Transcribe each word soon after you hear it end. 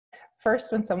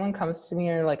first, when someone comes to me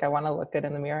and like, I want to look good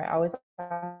in the mirror, I always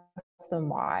ask them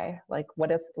why. Like,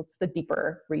 what's the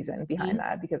deeper reason behind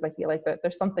that? Because I feel like that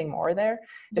there's something more there.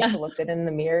 Just to look good in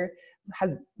the mirror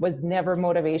was never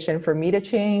motivation for me to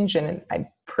change. And I'm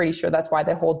pretty sure that's why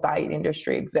the whole diet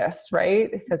industry exists,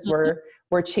 right? Because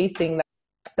we're chasing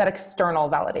that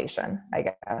external validation, I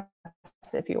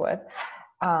guess, if you would,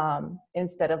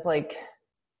 instead of like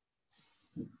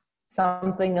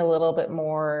something a little bit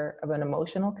more of an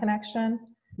emotional connection.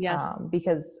 Yes.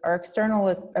 Because our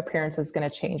external appearance is going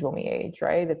to change when we age,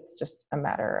 right? It's just a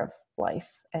matter of life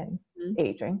and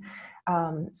aging.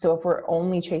 So if we're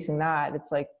only chasing that,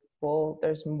 it's like, well,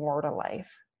 there's more to life,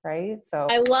 right? So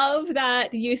I love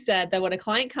that you said that when a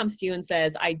client comes to you and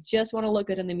says, I just want to look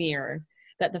good in the mirror,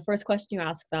 that the first question you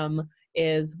ask them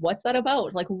is, what's that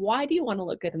about? Like, why do you want to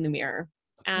look good in the mirror?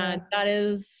 And that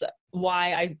is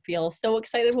why I feel so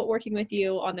excited about working with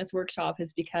you on this workshop,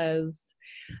 is because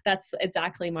that's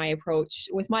exactly my approach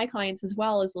with my clients as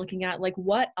well, is looking at like,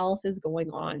 what else is going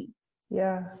on?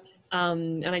 Yeah.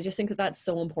 And I just think that that's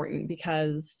so important,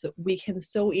 because we can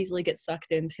so easily get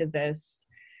sucked into this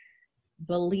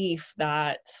belief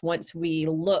that once we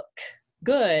look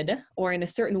good or in a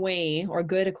certain way, or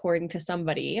good according to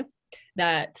somebody,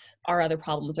 that our other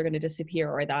problems are going to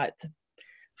disappear, or that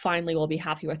finally we'll be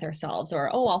happy with ourselves, or,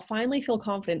 oh, I'll finally feel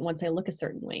confident once I look a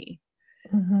certain way.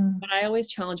 But I always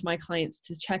challenge my clients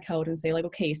to check out and say like,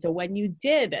 okay, so when you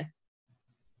did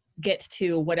get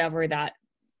to whatever that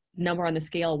number on the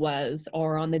scale was,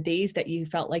 or on the days that you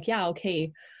felt like, yeah,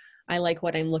 okay, I like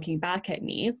what I'm looking back at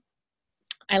me,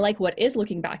 I like what is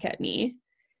looking back at me,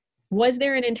 was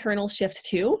there an internal shift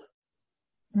too?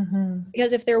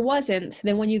 Because if there wasn't,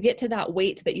 then when you get to that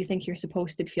weight that you think you're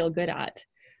supposed to feel good at,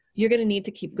 you're going to need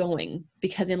to keep going,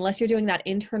 because unless you're doing that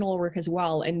internal work as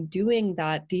well and doing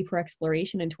that deeper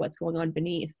exploration into what's going on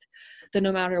beneath, then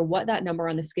no matter what that number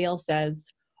on the scale says,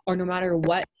 or no matter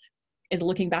what is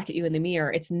looking back at you in the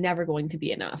mirror, it's never going to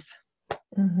be enough.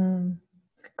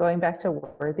 Going back to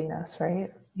worthiness,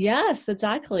 right? Yes,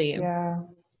 exactly. Yeah.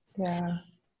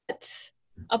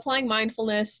 Applying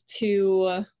mindfulness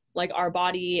to like our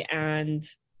body and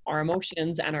our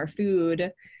emotions and our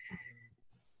food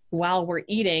while we're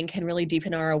eating can really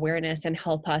deepen our awareness and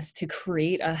help us to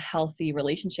create a healthy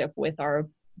relationship with our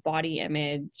body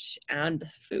image and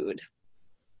food.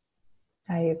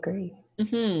 I agree.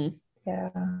 Yeah.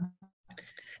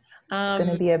 It's going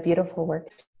to Um, be a beautiful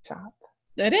workshop.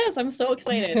 It is. I'm so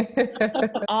excited.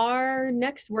 Our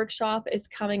next workshop is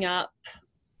coming up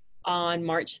on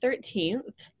March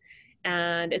 13th,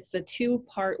 and it's a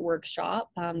 2-part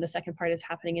workshop. The second part is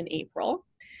happening in April.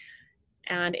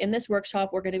 And in this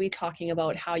workshop, we're going to be talking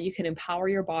about how you can empower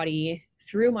your body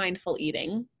through mindful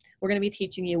eating. We're going to be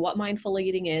teaching you what mindful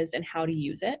eating is and how to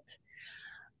use it.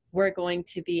 We're going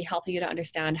to be helping you to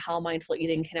understand how mindful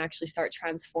eating can actually start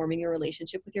transforming your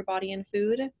relationship with your body and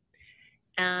food.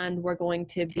 And we're going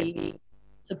to be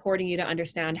supporting you to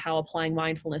understand how applying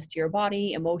mindfulness to your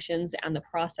body, emotions, and the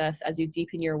process as you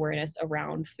deepen your awareness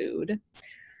around food.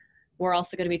 We're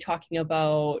also going to be talking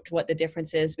about what the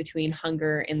difference is between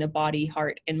hunger in the body,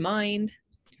 heart, and mind.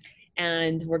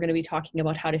 And we're going to be talking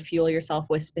about how to fuel yourself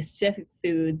with specific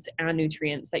foods and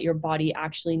nutrients that your body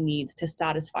actually needs to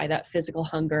satisfy that physical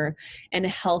hunger in a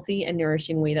healthy and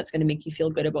nourishing way that's going to make you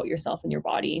feel good about yourself and your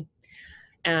body.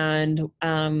 And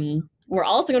we're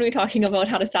also going to be talking about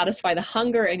how to satisfy the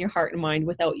hunger in your heart and mind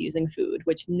without using food,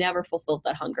 which never fulfills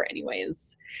that hunger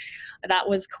anyways. That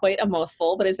was quite a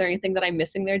mouthful, but is there anything that I'm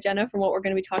missing there, Jenna, from what we're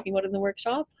going to be talking about in the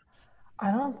workshop? I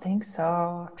don't think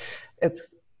so.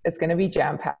 It's going to be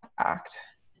jam-packed.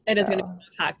 It is going to be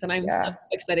packed, and I'm so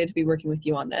excited to be working with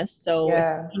you on this. So if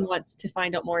anyone wants to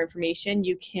find out more information,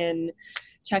 you can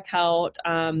check out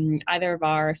either of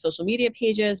our social media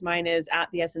pages. Mine is at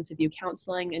The Essence of You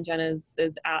Counseling, and Jenna's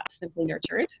is at Simply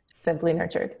Nurtured. Simply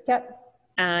Nurtured. Yep.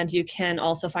 And you can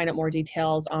also find out more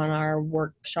details on our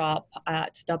workshop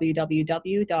at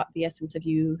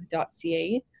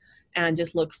www.theessenceofyou.ca, and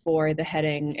just look for the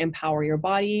heading Empower Your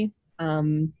Body,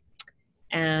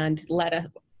 and let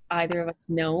either of us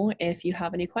know if you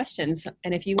have any questions.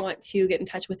 And if you want to get in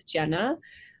touch with Jenna,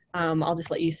 I'll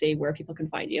just let you say where people can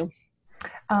find you.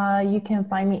 You can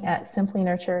find me at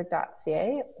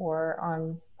simplynurtured.ca, or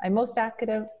I'm most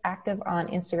active on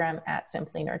Instagram at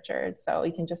Simply Nurtured. So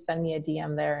you can just send me a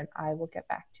DM there and I will get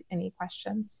back to any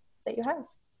questions that you have.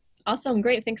 Awesome.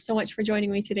 Great. Thanks so much for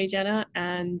joining me today, Jenna.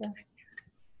 And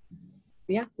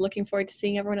looking forward to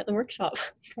seeing everyone at the workshop.